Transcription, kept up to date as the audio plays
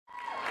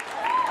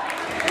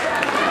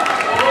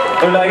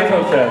Hur är läget,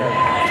 Hultsfred?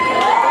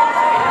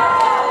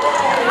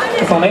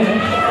 Vad sa ni?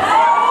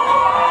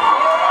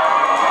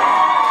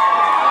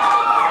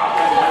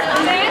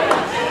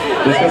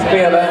 Vi ska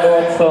spela en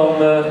låt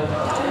som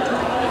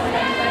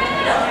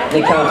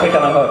ni kanske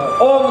kan ha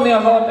hört. Om ni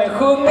har hört den,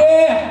 sjung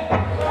med!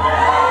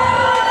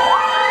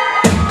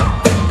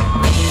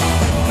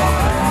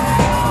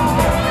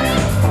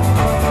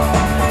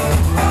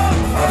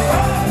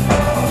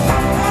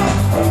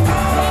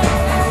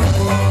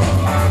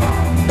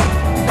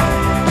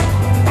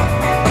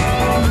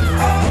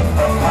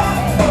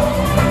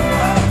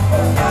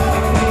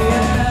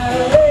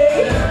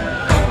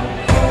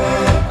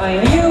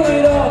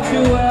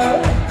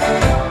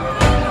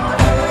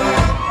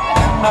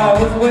 I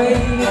was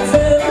waiting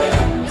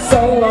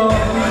so long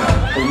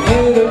for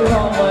you to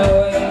come my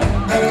way.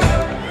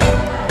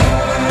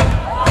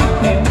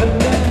 In the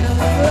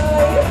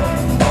light,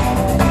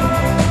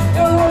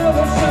 your world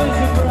will shine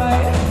so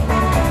bright.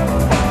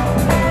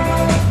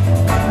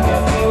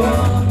 Get me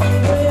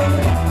wondering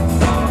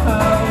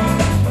somehow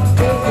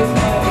this is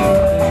never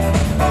right.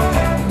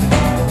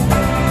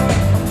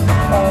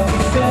 All the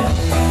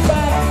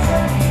setbacks,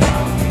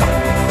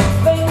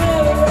 they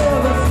never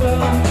ever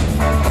stop.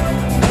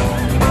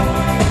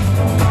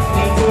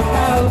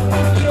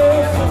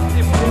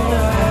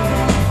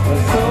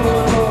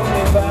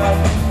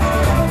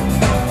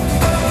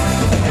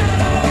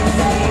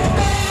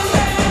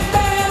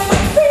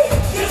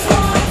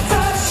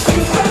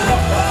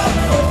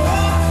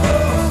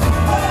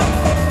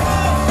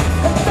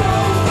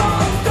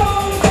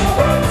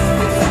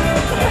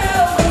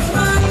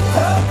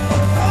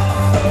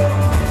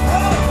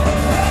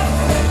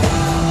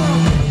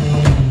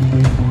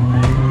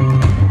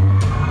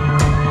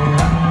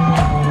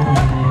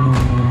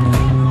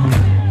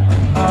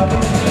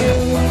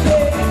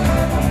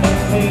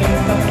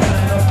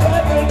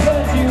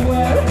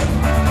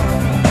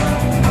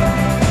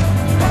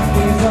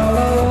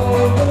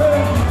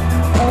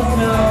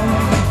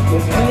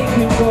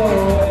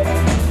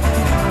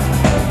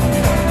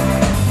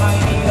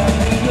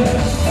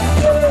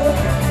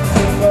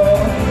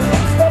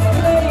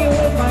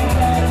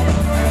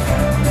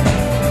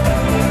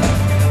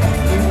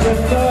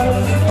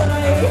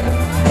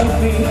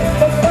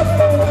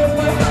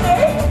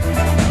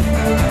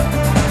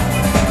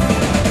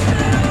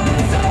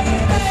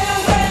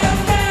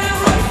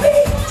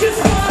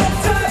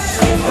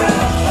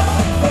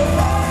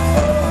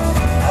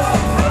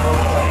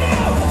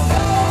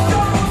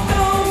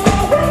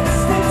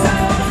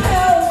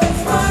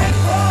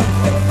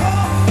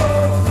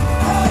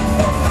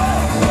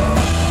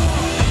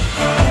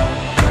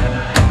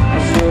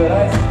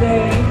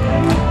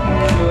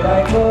 Should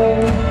I go?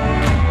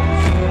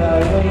 Should I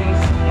wait?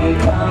 You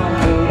down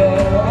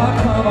below. I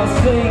come and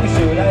sing.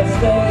 Should I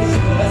stay?